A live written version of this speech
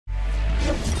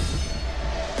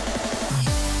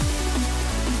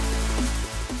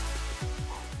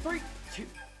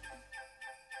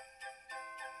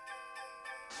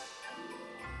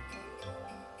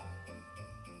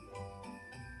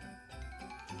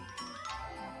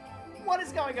What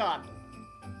is going on?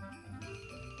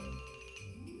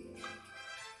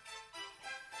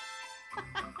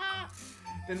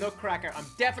 The Nutcracker. I'm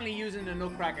definitely using the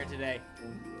Nutcracker today.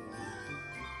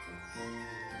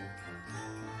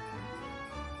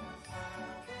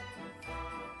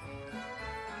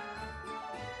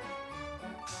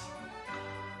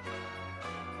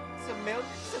 Some milk,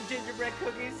 some gingerbread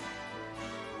cookies.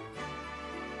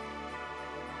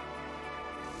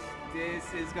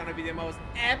 This is gonna be the most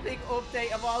epic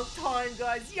update of all time,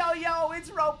 guys. Yo, yo, it's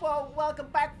RoPo. Welcome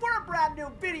back for a brand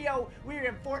new video. We're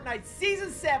in Fortnite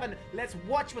Season 7. Let's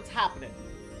watch what's happening.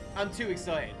 I'm too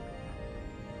excited.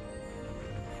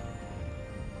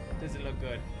 Does it look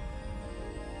good?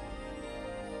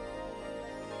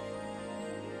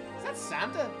 Is that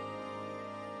Santa?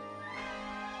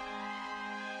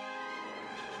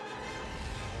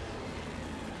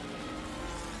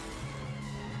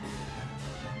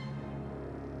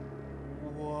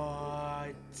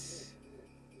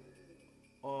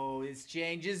 This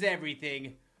changes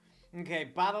everything. Okay,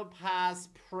 battle pass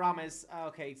promise.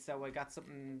 Okay, so I got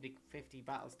something like 50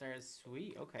 battle stars.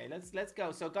 Sweet. Okay, let's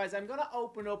go. So guys, I'm gonna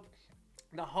open up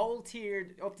the whole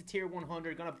tier up to tier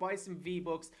 100. Gonna buy some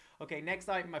V-Bucks. Okay, next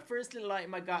item. My first little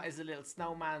item I got is a little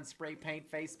snowman spray paint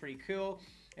face. Pretty cool.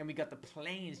 And we got the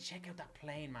planes. Check out that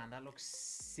plane, man. That looks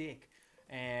sick.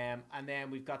 And then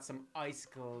we've got some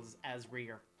icicles as we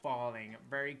are falling.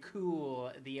 Very cool.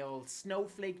 The old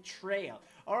snowflake trail.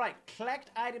 All right,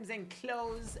 collect items and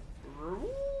clothes. Ooh,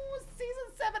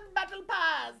 Season 7 battle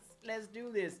pass. Let's do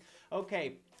this.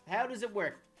 Okay, how does it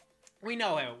work? We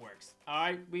know how it works. All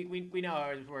right, we know how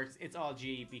it works. It's all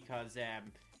G because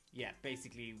yeah,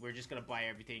 basically we're just gonna buy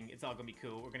everything. It's all gonna be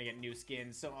cool. We're gonna get new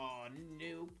skins. So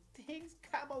new things,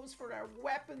 camos for our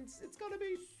weapons. It's gonna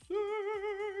be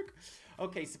sick.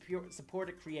 Okay, support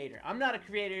a creator. I'm not a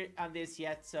creator on this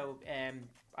yet, so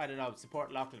I don't know.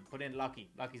 Support Lachlan. Put in Lockie.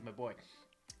 Lockie's my boy.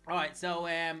 All right, so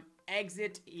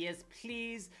exit, yes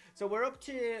please. So we're up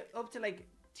to like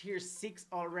tier 6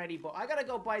 already, but I gotta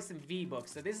go buy some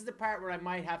V-Bucks. So this is the part where I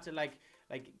might have to like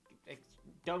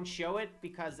don't show it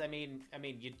because I mean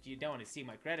you don't want to see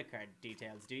my credit card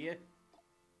details, do you?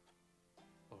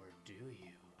 Or do you?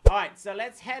 Alright, so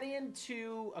let's head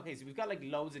into... Okay, so we've got like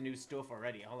loads of new stuff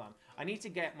already. Hold on. I need to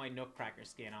get my Nutcracker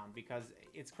skin on because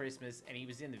it's Christmas and he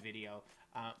was in the video.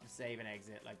 Save and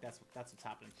exit. Like, that's what's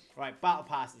happening. Alright, battle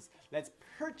passes. Let's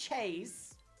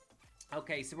purchase...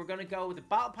 Okay, so we're going to go with the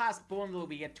battle pass bundle.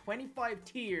 We get 25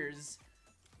 tiers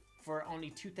for only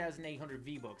 2,800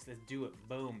 V-Bucks. Let's do it.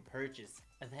 Boom. Purchase.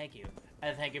 Thank you.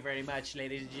 Thank you very much,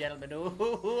 ladies and gentlemen.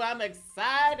 Ooh, I'm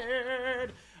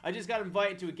excited. I just got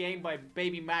invited to a game by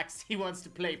Baby Max. He wants to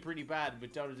play pretty bad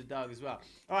with Donald the Dog as well.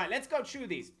 All right, let's go through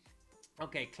these.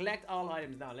 Okay, collect all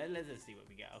items now. Let's see what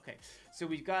we got. Okay, so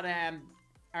we've got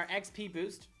our XP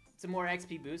boost. Some more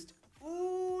XP boost.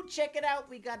 Ooh, check it out.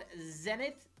 We got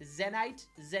Zenith.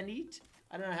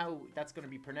 I don't know how that's going to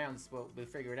be pronounced, but we'll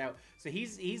figure it out. So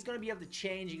he's going to be able to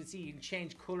change. You can see you can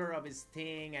change color of his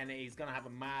thing, and he's going to have a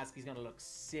mask. He's going to look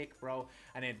sick, bro.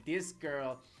 And then this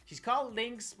girl, she's called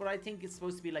Lynx, but I think it's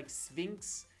supposed to be like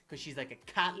Sphinx because she's like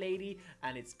a cat lady,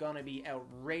 and it's going to be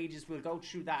outrageous. We'll go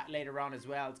through that later on as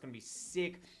well. It's going to be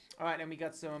sick. All right, then we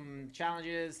got some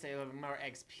challenges. They have more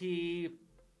XP.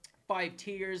 5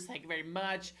 tiers, thank you very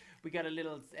much. We got a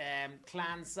little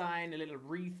clan sign, a little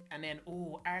wreath, and then,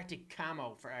 oh, Arctic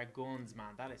camo for our guns,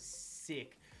 man. That is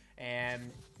sick.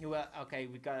 Well, okay,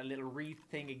 we got a little wreath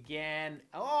thing again.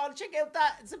 Oh, check out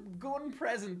that. It's a gun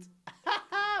present.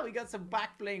 We got some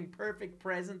back bling, perfect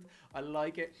present. I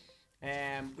like it.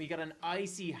 We got an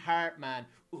icy heart, man.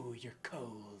 Ooh, you're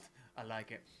cold. I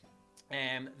like it.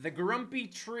 The grumpy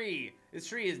tree. This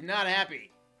tree is not happy.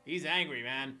 He's angry,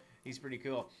 man. He's pretty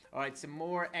cool. Alright, some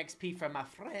more XP for my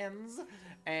friends.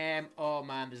 Oh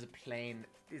man, there's a plane.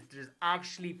 There's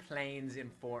actually planes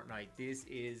in Fortnite. This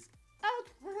is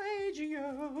outrageous.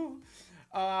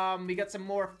 We got some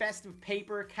more festive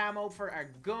paper camo for our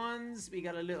guns. We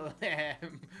got a little...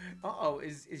 uh-oh,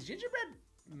 is Gingerbread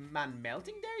Man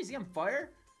melting there? Is he on fire?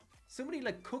 Somebody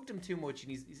like cooked him too much and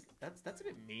he's that's a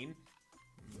bit mean.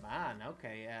 Man,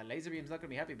 okay. Laser Beam's not going to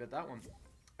be happy about that one.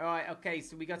 Alright, okay,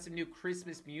 so we got some new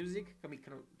Christmas music. Let me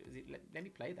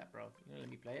play that, bro. You know, let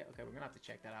me play it? Okay, we're gonna have to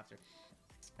check that after.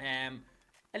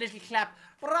 A little clap.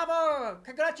 Bravo!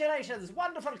 Congratulations!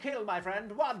 Wonderful kill, my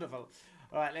friend. Wonderful.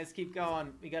 Alright, let's keep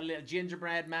going. We got a little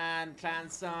gingerbread man, clan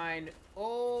sign.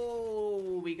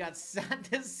 Oh, we got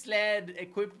Santa's sled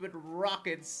equipped with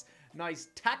rockets. Nice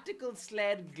tactical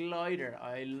sled glider.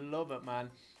 I love it,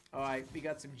 man. Alright, we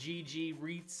got some GG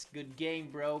wreaths. Good game,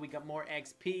 bro. We got more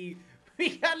XP.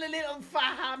 We got a little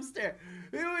fat hamster.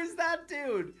 Who is that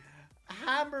dude?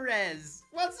 Hammerez.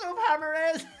 What's up,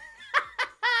 Hammerez?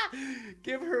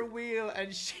 Give her a wheel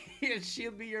and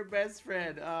she'll be your best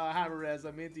friend. Oh, Hammerez,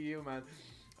 I'm into you, man.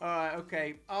 Alright,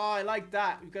 okay. Oh, I like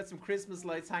that. We've got some Christmas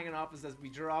lights hanging off us as we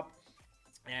drop.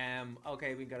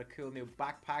 Okay, we got a cool new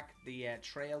backpack. The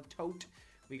trail tote.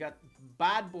 We got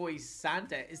Bad Boy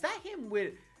Santa. Is that him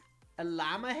with a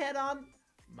llama head on?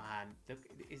 Man, look,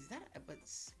 is that,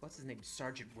 what's his name?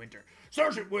 Sergeant Winter.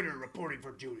 Sergeant Winter reporting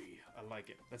for duty. I like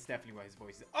it. That's definitely why his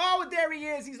voice is. Oh, there he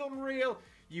is. He's unreal.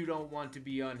 You don't want to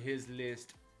be on his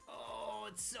list. Oh,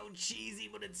 it's so cheesy,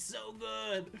 but it's so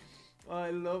good. Oh, I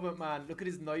love it, man. Look at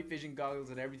his night vision goggles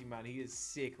and everything, man. He is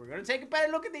sick. We're going to take a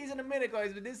better look at these in a minute,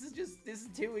 guys, but this is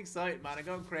too exciting, man. I'm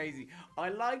going crazy. I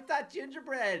like that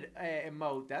gingerbread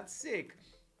emote. That's sick.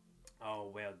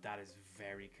 Oh, well, that is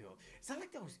very cool. It's not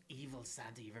like those evil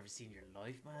Santa you've ever seen in your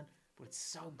life, man, but it's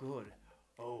so good.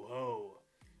 Oh, ho.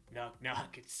 Knock,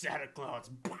 knock. It's Santa Claus.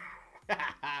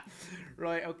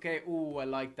 Right, okay. Ooh, I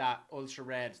like that. Ultra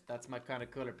red. That's my kind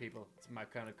of color, people. It's my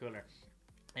kind of color.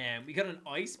 We got an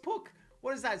ice puck.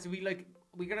 What is that? So we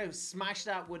gotta smash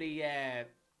that with a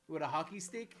hockey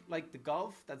stick, like the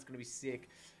golf. That's gonna be sick.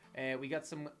 We got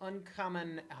some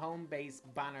uncommon home base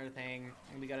banner thing,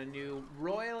 and we got a new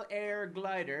Royal Air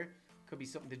glider. Could be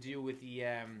something to do with the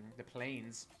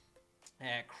planes.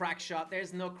 Crack shot.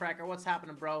 There's Nutcracker. What's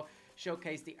happening, bro?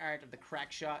 Showcase the art of the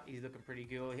crack shot. He's looking pretty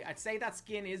cool. I'd say that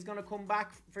skin is gonna come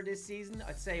back for this season.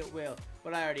 I'd say it will,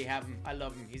 but I already have him. I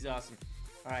love him. He's awesome.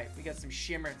 All right, we got some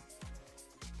shimmer.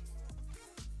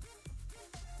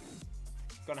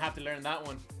 Gonna have to learn that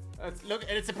one. Look,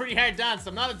 it's a pretty hard dance.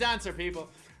 I'm not a dancer, people.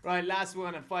 Right, last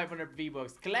one at 500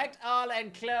 V-Bucks. Collect all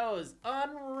and close.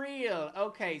 Unreal.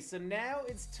 Okay, so now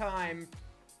it's time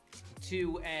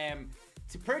to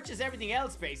purchase everything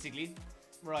else, basically.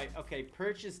 Right, okay,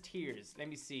 purchase tiers. Let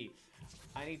me see.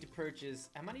 I need to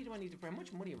purchase... How many do I need to... How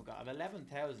much money have I got? I have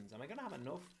 11,000. Am I going to have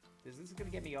enough? Is this going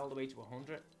to get me all the way to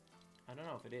 100? I don't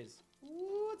know if it is.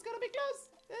 Ooh, it's going to be close.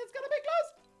 It's going to be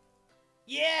close.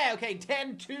 Yeah, okay,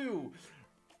 10-2.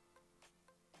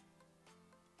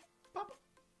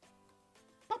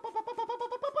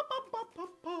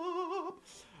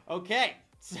 Okay,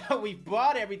 so we've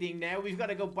bought everything now. We've got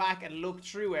to go back and look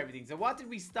through everything. So what did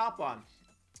we stop on?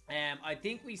 I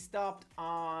think we stopped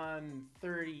on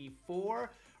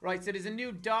 34. Right, so there's a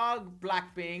new dog,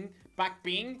 Black Bling. Back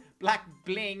Bling. There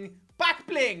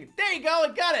you go, I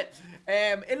got it.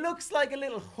 It looks like a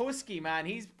little husky, man.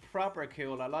 He's proper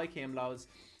cool. I like him loads.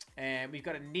 We've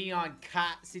got a neon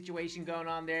cat situation going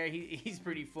on there. He's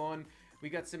pretty fun. We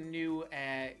got some new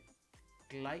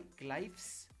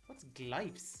glyphs. What's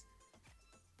glyphs?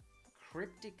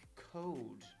 Cryptic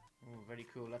code. Oh, very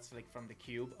cool. That's like from the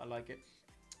cube. I like it.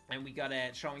 And we got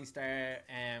a throwing star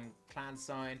clan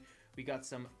sign. We got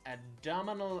some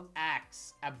abominable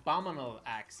axe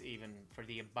even for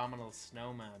the abominable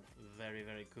snowman. Very,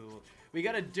 very cool. We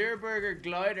got a Durburger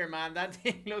glider, man. That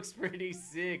thing looks pretty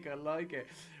sick. I like it.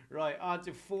 Right, on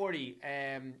to 40.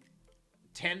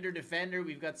 Tender defender.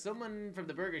 We've got someone from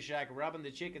the Burger Shack robbing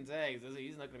the chicken's eggs.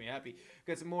 He's not gonna be happy.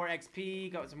 Got some more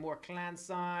XP. Got some more clan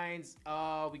signs.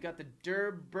 Oh, we got the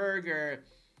Durburger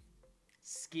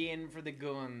skin for the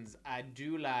guns. I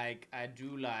do like.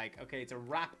 Okay, it's a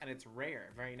wrap and it's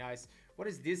rare. Very nice. What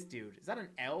is this dude? Is that an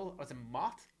owl? Oh, it's a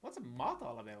moth. What's a moth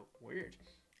all about? Weird.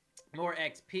 More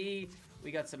XP.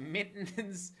 We got some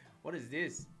mittens. What is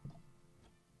this?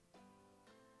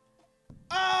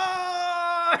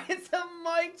 Oh, it's a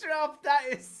mic drop. That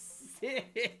is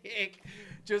sick.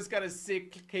 Just got a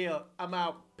sick kill. I'm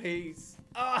out. Peace.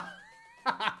 Oh.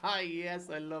 Yes,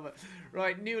 I love it.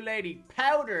 Right, new lady.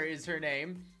 Powder is her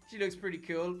name. She looks pretty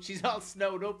cool. She's all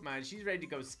snowed up, man. She's ready to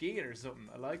go skiing or something.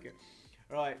 I like it.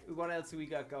 Right, what else do we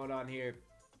got going on here?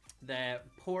 The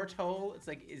porthole. It's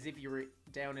like as if you were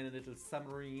down in a little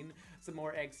submarine. Some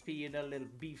more XP and a little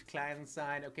beef clan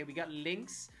sign. Okay, we got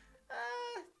links.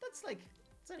 That's like...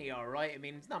 It's only alright. I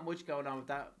mean, it's not much going on with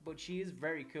that. But she is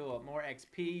very cool. More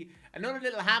XP. Another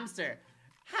little hamster.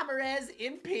 Hammerez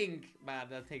in pink. Man,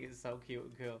 that thing is so cute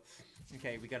and cool.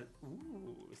 Okay, we got,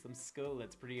 ooh, some skull.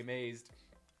 That's pretty amazed.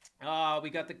 Oh,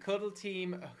 we got the Cuddle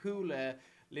Team Hula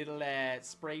little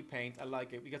spray paint. I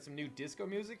like it. We got some new disco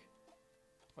music.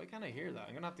 Why can't I hear that?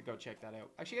 I'm gonna have to go check that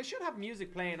out. Actually, I should have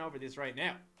music playing over this right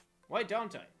now. Why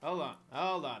don't I? Hold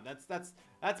on. That's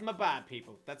my bad,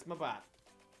 people. That's my bad.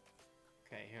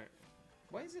 Okay, here.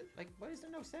 Why is there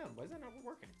no sound? Why is that not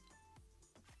working?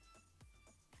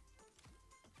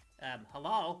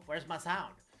 Hello? Where's my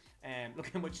sound? Look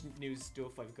how much new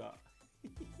stuff I've got.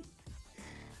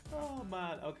 Oh,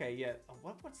 man. Okay, yeah. Oh,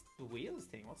 what's the wheels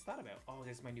thing? What's that about? Oh,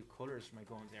 there's my new colors for my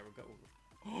guns. There we go.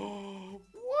 Oh,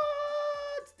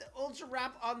 ultra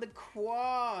wrap on the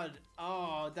quad.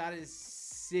 Oh, that is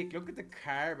sick. Look at the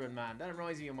carbon, man. That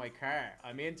reminds me of my car.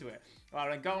 I'm into it. All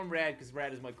right, I'm going red because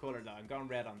red is my color, though. I'm going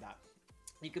red on that.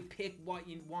 You can pick what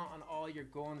you want on all your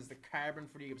guns. The carbon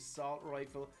for the assault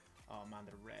rifle. Oh, man,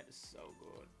 the red is so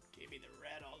good. Give me the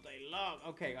red all day long.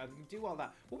 Okay, I can do all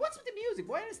that. Well, what's with the music?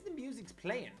 Why isn't the music's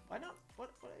playing? Why not?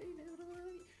 What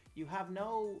you have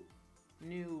no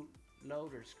new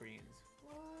loader screens.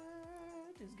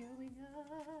 What is going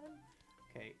on?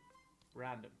 Okay,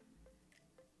 random.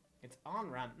 It's on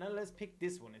random. Now let's pick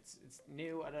this one. It's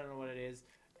new. I don't know what it is.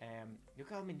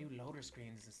 Look at all my new loader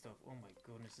screens and stuff. Oh my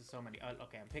goodness, there's so many.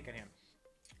 Okay, I'm picking him.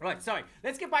 Right, sorry.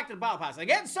 Let's get back to the battle pass. I'm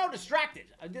getting so distracted.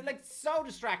 I did like so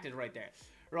distracted right there.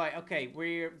 Right, okay.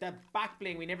 We're that back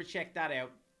bling. We never checked that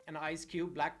out. An ice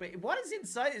cube, black bling. What is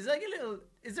inside? Is like a little?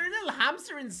 Is there a little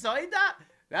hamster inside that?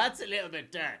 That's a little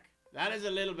bit dark. That is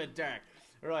a little bit dark.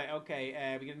 Right,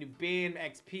 okay. We got a new bin,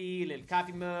 XP, little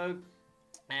coffee mug,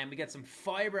 and we got some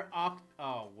fiber opt.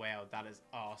 Oh wow, that is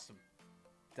awesome.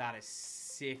 That is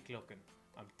sick looking.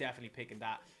 I'm definitely picking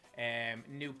that.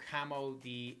 New camo,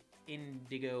 the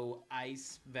indigo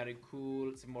ice, very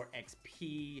cool. Some more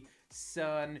XP,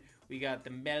 sun. We got the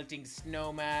melting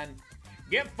snowman.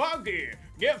 Get funky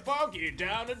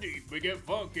down the deep. We get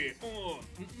funky.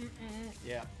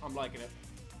 Yeah, I'm liking it.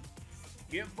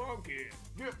 Get funky.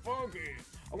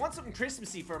 I want something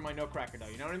Christmassy for my nutcracker though.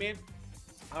 You know what I mean?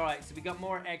 All right, so we got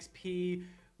more XP.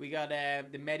 We got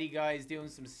the Medi guys doing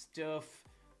some stuff.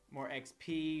 More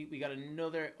XP. We got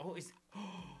another. Oh,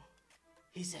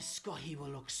 he's a skull. He will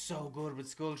look so good with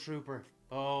Skull Trooper.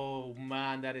 Oh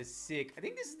man, that is sick. I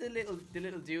think this is the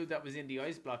little dude that was in the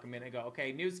ice block a minute ago.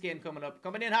 Okay, new skin coming up.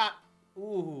 Coming in hot.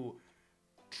 Ooh.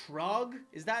 Trog?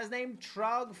 Is that his name?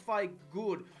 Trog Fight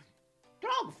Good.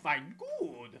 Trog Fight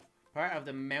Good. Part of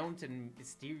the Mountain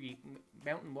Mystery.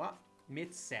 Mountain what?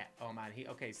 Myth set. Oh man.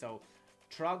 Okay, so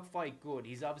Trog Fight Good.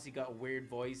 He's obviously got a weird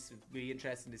voice. It's really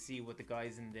interesting to see what the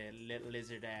guys in the Little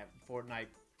Lizard Fortnite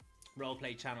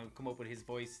roleplay channel come up with his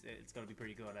voice. It's gonna be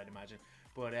pretty good, I'd imagine.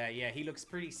 But yeah, he looks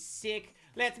pretty sick.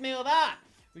 Let's mill that.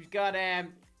 We've got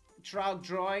Trog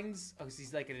drawings. Oh, so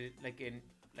he's like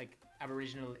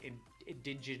Aboriginal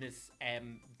indigenous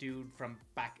dude from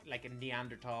back, like a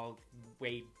Neanderthal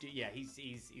way. Yeah, he's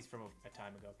from a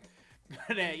time ago.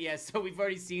 But yeah, so we've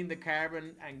already seen the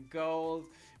carbon and gold.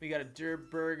 We got a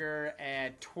Dirt Burger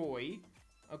toy.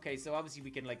 Okay, so obviously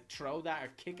we can like throw that or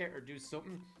kick it or do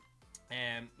something.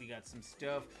 We got some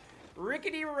stuff.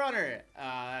 Rickety Runner.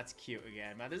 That's cute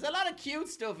again, man. There's a lot of cute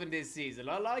stuff in this season.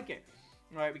 I like it.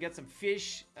 All right, we got some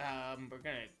fish. We're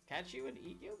gonna catch you and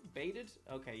eat you. Baited.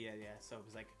 Okay, yeah. So it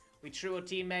was like we threw a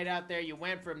teammate out there. You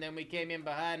went for him. Then we came in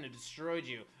behind and destroyed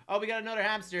you. Oh, we got another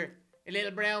hamster. A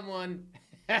little brown one.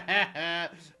 I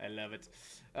love it.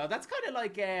 That's kind of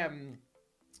like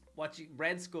watching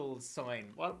Red Skull's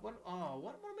sign. What am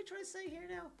I trying to say here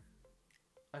now?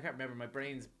 I can't remember. My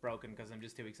brain's broken because I'm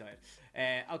just too excited.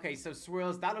 Okay, so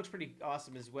swirls. That looks pretty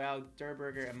awesome as well.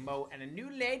 Durburger and Mo and a new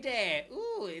lady.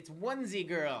 Ooh, it's Onesie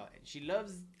Girl. She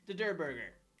loves the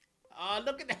Durburger. Oh,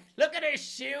 look at her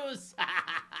shoes.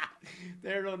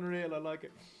 They're unreal. I like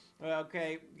it.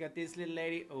 Okay, we got this little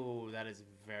lady. Oh, that is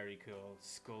very cool.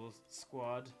 Skull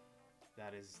Squad.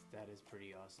 That is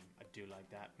pretty awesome. I do like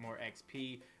that. More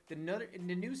XP. The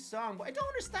new song. But I don't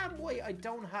understand why I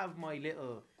don't have my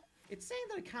little. It's saying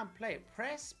that I can't play it.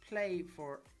 Press play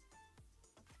for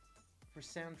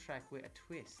soundtrack with a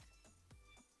twist.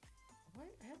 Why?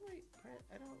 How do I press?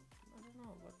 I don't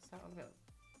know. What's that all about?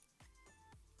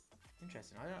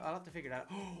 Interesting. I'll have to figure that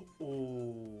out.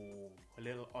 Oh, a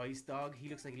little ice dog. He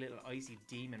looks like a little icy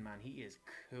demon, man. He is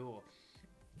cool.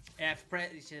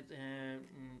 Express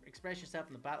yourself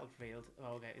in the battlefield.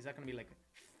 Oh, okay, is that going to be like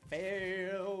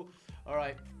fail? All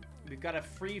right, we've got a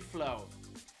free flow.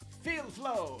 Feel the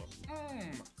flow.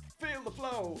 Feel the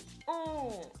flow.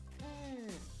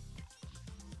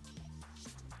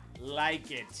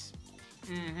 Like it.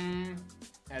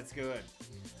 That's good.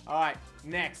 All right,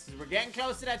 next, we're getting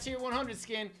close to that tier 100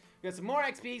 skin. We got some more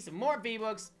XP, some more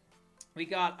V-Bucks. We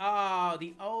got,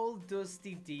 the old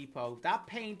Dusty Depot. That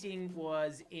painting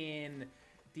was in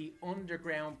the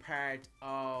underground part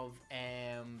of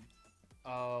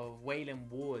Wayland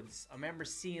Woods. I remember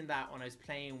seeing that when I was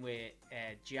playing with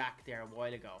Jack there a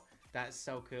while ago. That's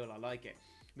so cool. I like it.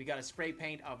 We got a spray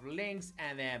paint of Lynx,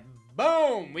 and then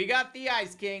boom! We got the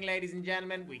Ice King, ladies and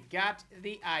gentlemen. We got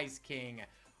the Ice King.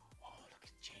 Oh, look,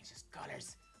 it changes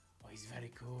colors. Oh, he's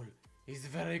very cool. He's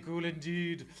very cool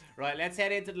indeed. Right, let's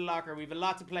head into the locker. We have a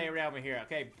lot to play around with here.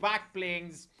 Okay, back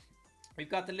blings. We've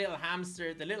got the little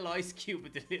hamster, the little ice cube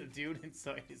with the little dude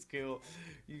inside is cool.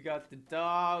 You got the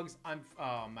dogs.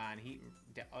 Oh man,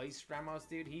 the ice Ramos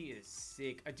dude, he is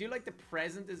sick. I do like the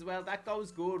present as well. That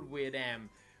goes good with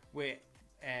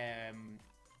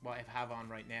what I have on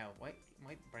right now.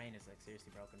 My brain is like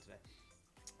seriously broken today.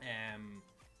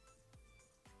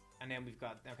 And then we've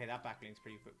got, okay, that backlink's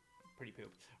pretty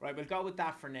poop. Right, we'll go with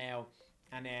that for now.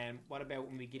 And then what about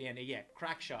when we get in? Yeah,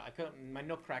 Crackshot. My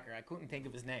nutcracker. I couldn't think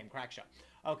of his name. Crackshot.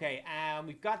 Okay,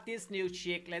 we've got this new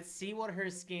chick. Let's see what her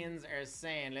skins are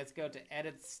saying. Let's go to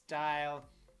edit style.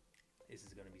 This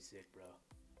is gonna be sick, bro.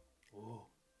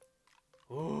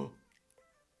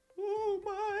 Oh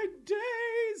my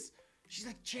days! She's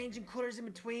like changing colors in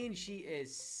between. She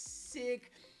is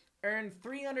sick. Earn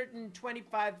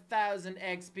 325,000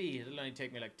 XP. It'll only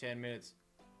take me like 10 minutes.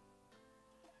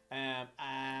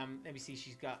 Let me see.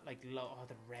 She's got like the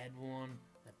red one,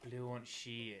 the blue one.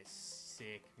 She is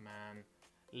sick, man.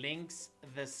 Lynx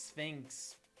the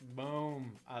Sphinx.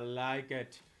 Boom. I like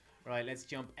it. Right, let's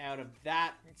jump out of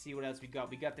that and see what else we got.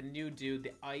 We got the new dude,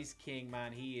 the Ice King,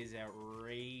 man. He is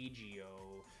outrageous.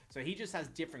 So he just has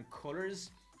different colors.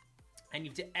 And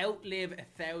you have to outlive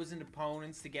 1,000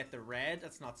 opponents to get the red.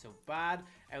 That's not so bad.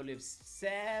 Outlive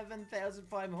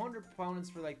 7,500 opponents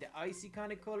for like the icy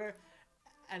kind of color.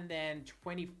 And then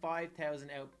 25,000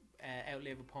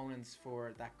 outlive opponents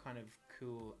for that kind of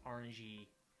cool orangey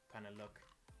kind of look.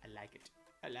 I like it.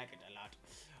 I like it a lot.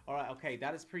 Alright, okay,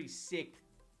 that is pretty sick.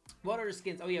 What other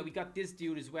skins? Oh yeah, we got this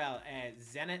dude as well.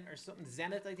 Zenith or something.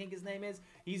 Zenith, I think his name is.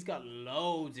 He's got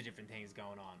loads of different things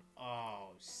going on. Oh,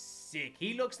 sick.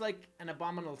 He looks like an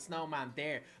abominable snowman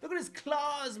there. Look at his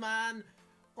claws, man.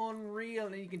 Unreal.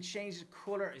 And you can change the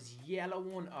color. His yellow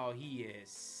one. Oh, he is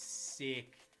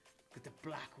sick. Look at the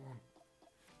black one.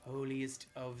 Holiest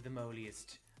of the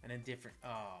moliest. And then different.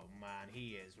 Oh, man.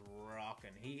 He is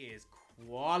rocking. He is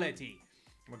quality.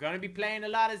 We're going to be playing a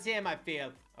lot as him, I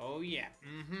feel. Oh, yeah.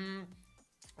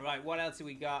 Right, what else do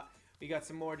we got? We got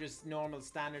some more just normal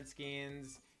standard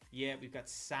skins. Yeah, we've got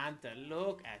Santa.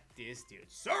 Look at this dude.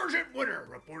 Sergeant Winter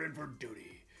reporting for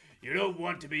duty. You don't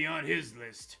want to be on his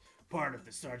list. Part of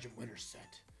the Sergeant Winter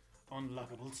set.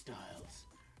 Unlockable styles.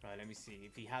 Right, let me see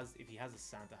if he has a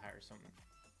Santa hat or something.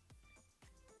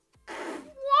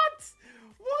 What?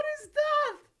 What is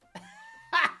that?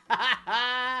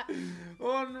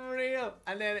 Unreal.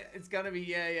 And then it's gonna be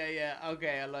yeah.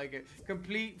 Okay, I like it.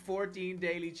 Complete 14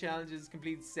 daily challenges.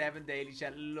 Complete 7 daily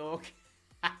challenges. Look.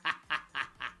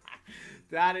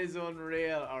 That is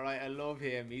unreal. All right, I love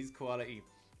him. He's quality.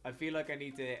 I feel like I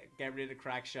need to get rid of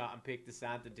Crackshot and pick the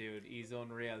Santa dude. He's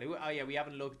unreal. Oh yeah, we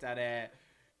haven't looked at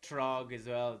Trog as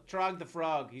well. Trog the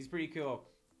Frog. He's pretty cool.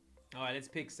 Alright, let's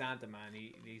pick Santa, man.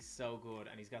 He's so good.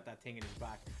 And he's got that thing in his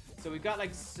back. So we've got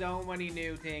like so many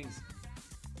new things.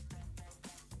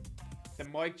 The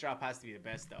mic drop has to be the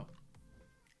best though.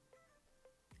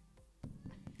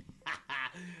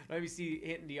 Let me see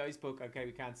hitting the ice book. Okay,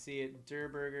 we can't see it.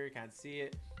 Durburger, can't see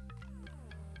it.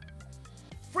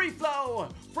 Free flow!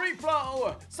 Free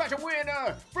flow! Such a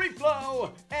winner! Free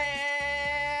flow!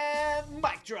 And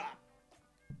mic drop!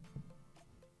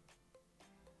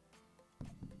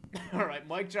 Alright,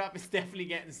 mic drop is definitely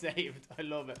getting saved. I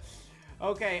love it.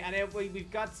 Okay, and then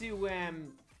we've got to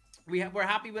we're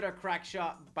happy with our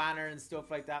Crackshot banner and stuff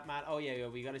like that, man. Oh yeah,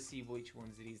 we gotta see which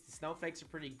ones it is. The snowflakes are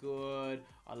pretty good.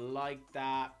 I like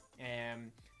that.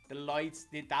 The lights,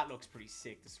 that looks pretty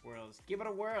sick. The swirls. Give it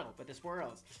a whirl, but the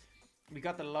swirls. We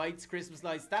got the lights, Christmas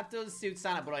lights. That does suit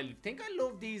Santa, but I think I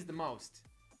love these the most.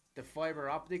 The fiber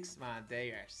optics, man, they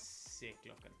are sick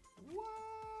looking.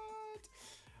 What?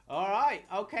 Alright,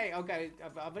 okay.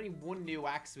 I've only one new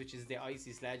axe, which is the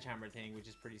icy sledgehammer thing, which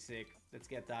is pretty sick. Let's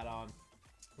get that on.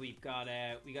 We got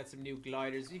some new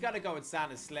gliders. You gotta go with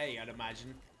Santa's sleigh, I'd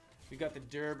imagine. We got the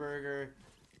Durburger.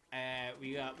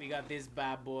 We got this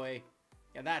bad boy.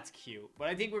 Yeah, that's cute. But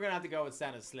I think we're gonna have to go with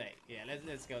Santa's sleigh. Yeah,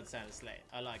 let's go with Santa's sleigh.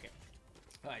 I like it.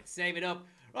 Alright, save it up.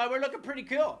 Right, we're looking pretty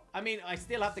cool. I mean, I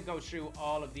still have to go through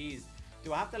all of these.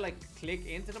 Do I have to like click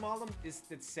into them all of them? This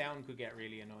sound could get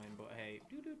really annoying, but hey.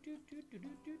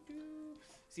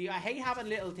 See, I hate having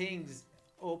little things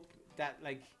up that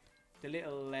like the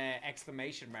little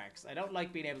exclamation marks. I don't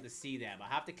like being able to see them.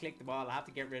 I have to click them all. I have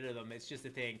to get rid of them. It's just a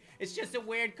thing. It's just a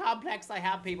weird complex I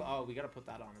have, people. Oh, we gotta put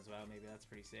that on as well. Maybe that's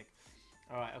pretty sick.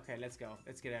 All right, okay, let's go.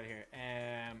 Let's get out of here.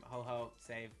 Ho,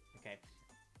 save. Okay.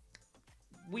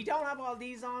 We don't have all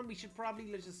these on. We should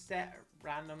probably just set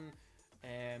random.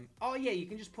 Oh yeah, you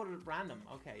can just put it at random.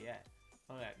 Okay, yeah.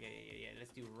 Oh, yeah.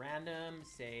 Let's do random,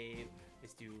 save.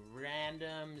 Let's do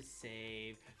random,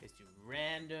 save. Let's do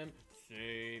random,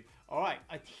 save. Alright,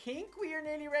 I think we are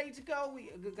nearly ready to go.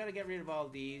 We gotta get rid of all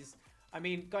these. I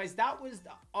mean, guys, that was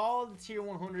all the tier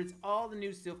 100s, all the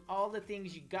new stuff, all the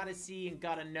things you gotta see and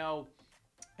gotta know.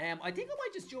 I think I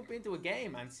might just jump into a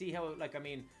game and see how, like, I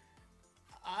mean,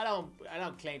 I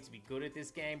don't claim to be good at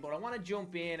this game, but I want to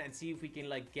jump in and see if we can,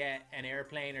 like, get an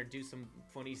airplane or do some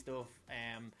funny stuff.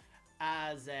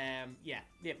 Yeah,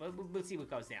 we'll see what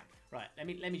goes down. Right, let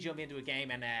me jump into a game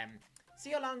and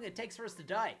see how long it takes for us to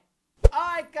die.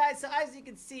 Alright, guys, so as you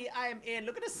can see, I am in.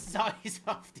 Look at the size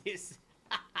of this.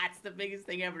 That's the biggest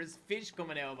thing ever. There's fish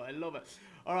coming out of it. I love it.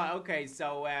 Alright, okay,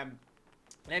 so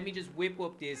let me just whip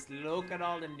up this. Look at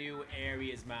all the new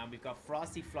areas, man. We've got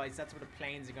Frosty Flights. That's where the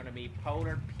planes are going to be.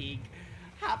 Polar Peak.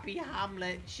 Happy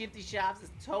Hamlet. Shifty Shafts is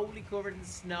totally covered in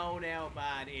snow now,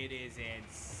 man. It is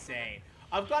insane.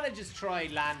 I've got to just try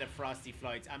land at Frosty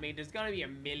Flights. I mean, there's going to be a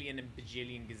million and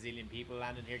bajillion gazillion people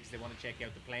landing here because they want to check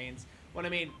out the planes. But I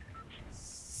mean,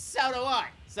 so do I.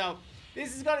 So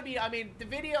this is going to be, I mean, the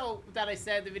video that I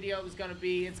said the video was going to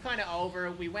be, it's kind of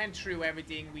over. We went through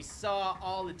everything. We saw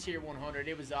all the tier 100.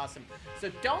 It was awesome.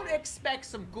 So don't expect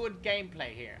some good gameplay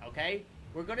here, okay?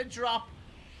 We're going to drop,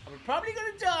 and we're probably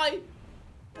going to die,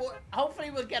 but hopefully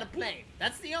we'll get a plane.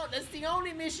 That's the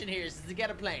only mission here is to get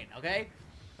a plane, okay?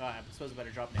 Alright, I suppose I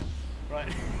better drop now.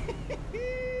 Right.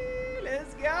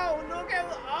 Let's go. Look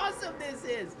how awesome this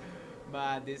is.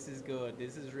 Man, this is good.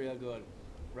 This is real good.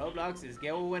 Roblox is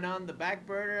going on the back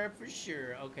burner for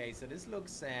sure. Okay, so this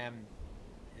looks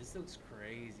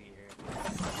crazy here.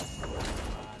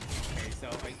 Okay, so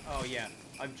oh yeah,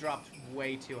 I've dropped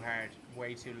way too hard,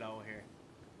 way too low here.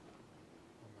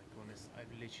 Oh my goodness,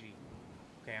 I've literally.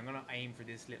 Okay, I'm gonna aim for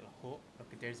this little hut.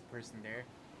 Look, there's a person there.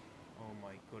 Oh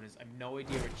my goodness, I've no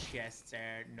idea where chests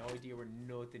are, no idea where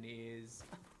nothing is.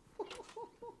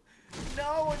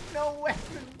 No, no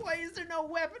weapon. Why is there no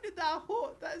weapon in that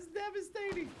hut? That is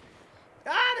devastating.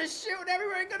 Ah, they're shooting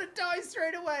everywhere. I'm gonna die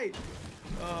straight away.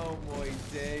 Oh my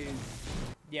days.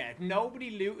 Yeah, nobody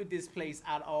looted this place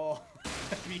at all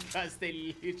because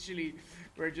they literally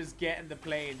were just getting the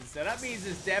planes. So that means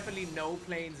there's definitely no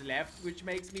planes left, which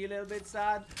makes me a little bit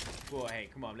sad. But hey,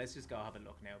 come on, let's just go have a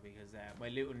look now because my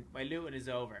looting is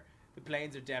over. The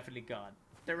planes are definitely gone.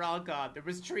 They're all gone. There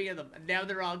was 3 of them, and now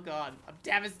they're all gone. I'm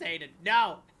devastated.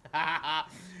 No!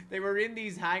 They were in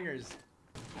these hangars.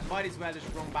 I might as well just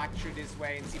run back through this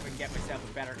way and see if I can get myself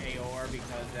a better AR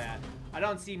because I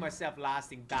don't see myself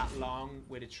lasting that long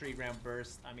with a 3-round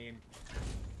burst. I mean,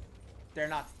 they're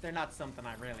not something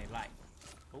I really like.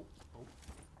 Oh.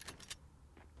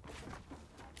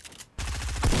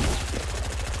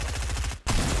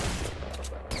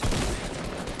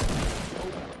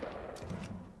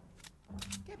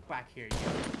 Back here, you.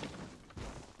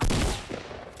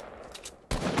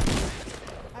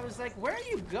 I was like, where are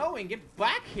you going? Get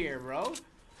back here, bro.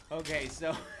 Okay,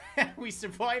 so we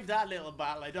survived that little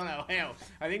battle. I don't know how.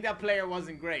 I think that player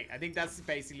wasn't great. I think that's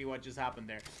basically what just happened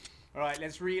there. Alright,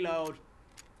 let's reload.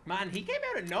 Man, he came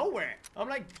out of nowhere. I'm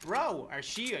like, bro, or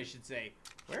she, I should say.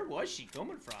 Where was she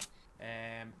coming from?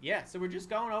 Yeah, so we're just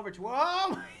going over to...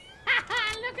 Oh!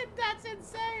 Look at that, that's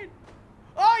insane.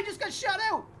 Oh, he just got shot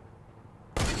out.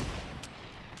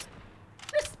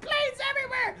 There's planes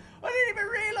everywhere! I didn't even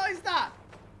realize that!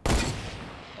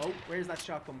 Oh, where's that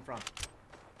shot coming from?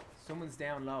 Someone's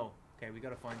down low. Okay, we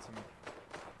gotta find someone.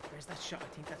 Where's that shot? I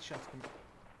think that shot's coming...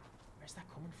 Where's that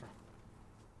coming from?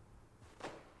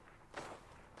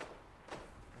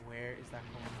 Where is that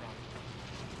coming from?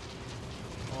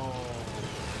 Oh.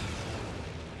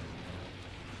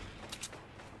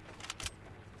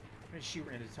 I'm gonna shoot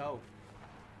her in the toe.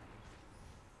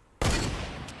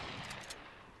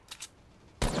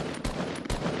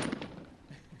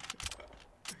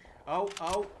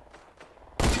 Oh.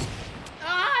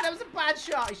 Ah, that was a bad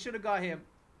shot. I should have got him.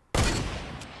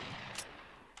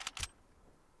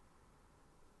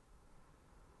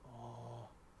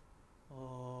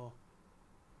 Oh.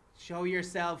 Show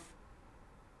yourself.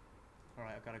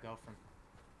 Alright, I gotta go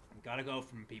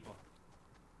from him, people.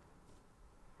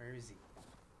 Where is he?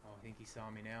 Oh, I think he saw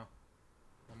me now.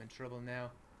 I'm in trouble now.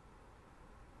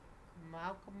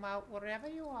 Come out, wherever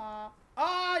you are.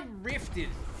 Oh, I rifted.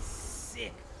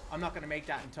 Sick. I'm not going to make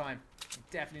that in time. I'm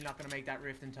definitely not going to make that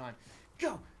rift in time.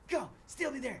 Go. Still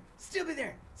be there.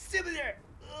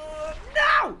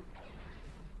 No!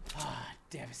 Ah,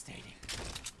 devastating.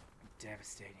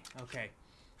 Okay.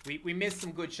 We missed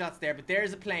some good shots there, but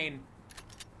there's a plane.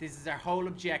 This is our whole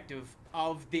objective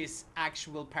of this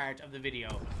actual part of the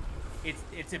video.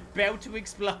 It's about to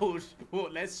explode,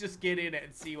 but let's just get in it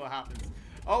and see what happens.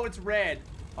 Oh, it's red.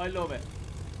 I love it.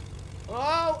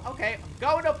 Oh, okay. I'm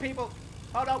going up, people.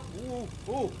 Hold up. Ooh,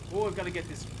 ooh, ooh, I've got to get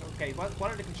this. Okay,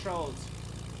 what are the controls?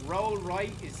 Roll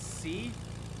right is C.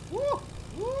 Woo,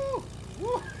 woo,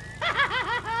 woo.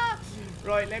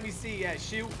 Right, let me see. Yeah,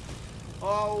 shoot.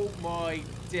 Oh my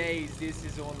days, this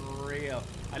is unreal.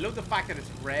 I love the fact that it's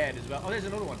red as well. Oh, there's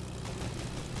another one.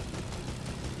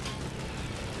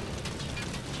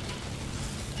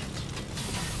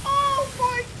 Oh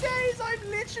my days, I'm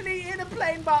literally in a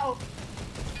plane battle.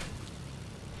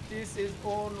 This is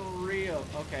unreal.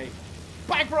 Okay.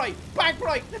 Bank right,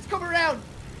 let's come around.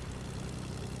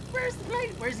 Where's the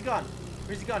plane? Where's he gone?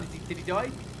 Where's he gone? Did he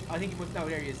die? I think he must. No,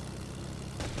 there he is.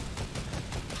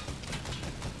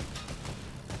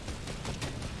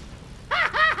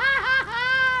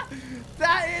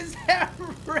 That is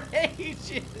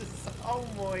outrageous. Oh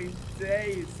my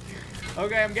days.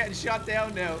 Okay, I'm getting shot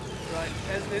down now. Right,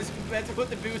 let's put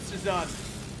the boosters on.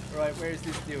 Right, where's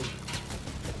this dude?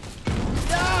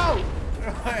 No!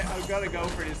 Right, I've got to go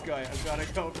for this guy. I've got to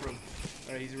go for him.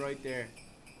 Alright, he's right there.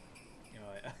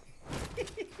 Alright.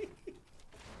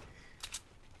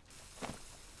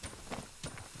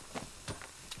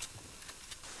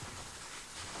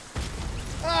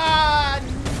 Ah,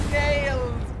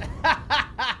 nailed!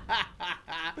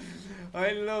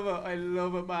 I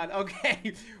love it, man.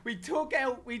 Okay, we took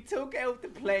out the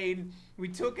plane. We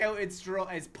took out its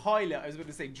pilot. I was going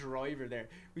to say driver there.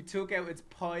 We took out its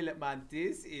pilot, man.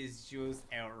 This is just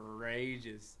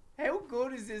outrageous. How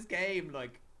good is this game?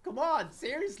 Like, come on,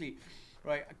 seriously.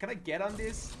 Right, can I get on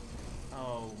this?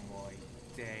 Oh my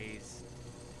days.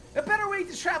 A better way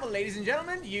to travel, ladies and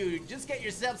gentlemen. You just get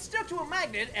yourself stuck to a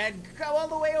magnet and go all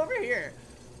the way over here.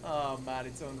 Oh man,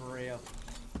 it's unreal.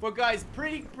 But guys,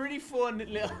 pretty fun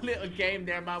little game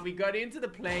there, man. We got into the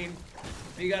plane.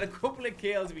 We got a couple of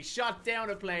kills. We shot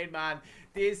down a plane, man.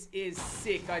 This is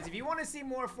sick, guys. If you want to see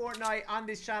more Fortnite on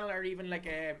this channel, or even like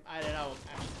a, I don't know,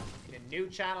 a new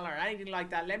channel or anything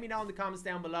like that, let me know in the comments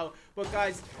down below. But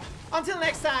guys, until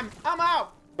next time, I'm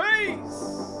out.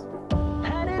 Peace.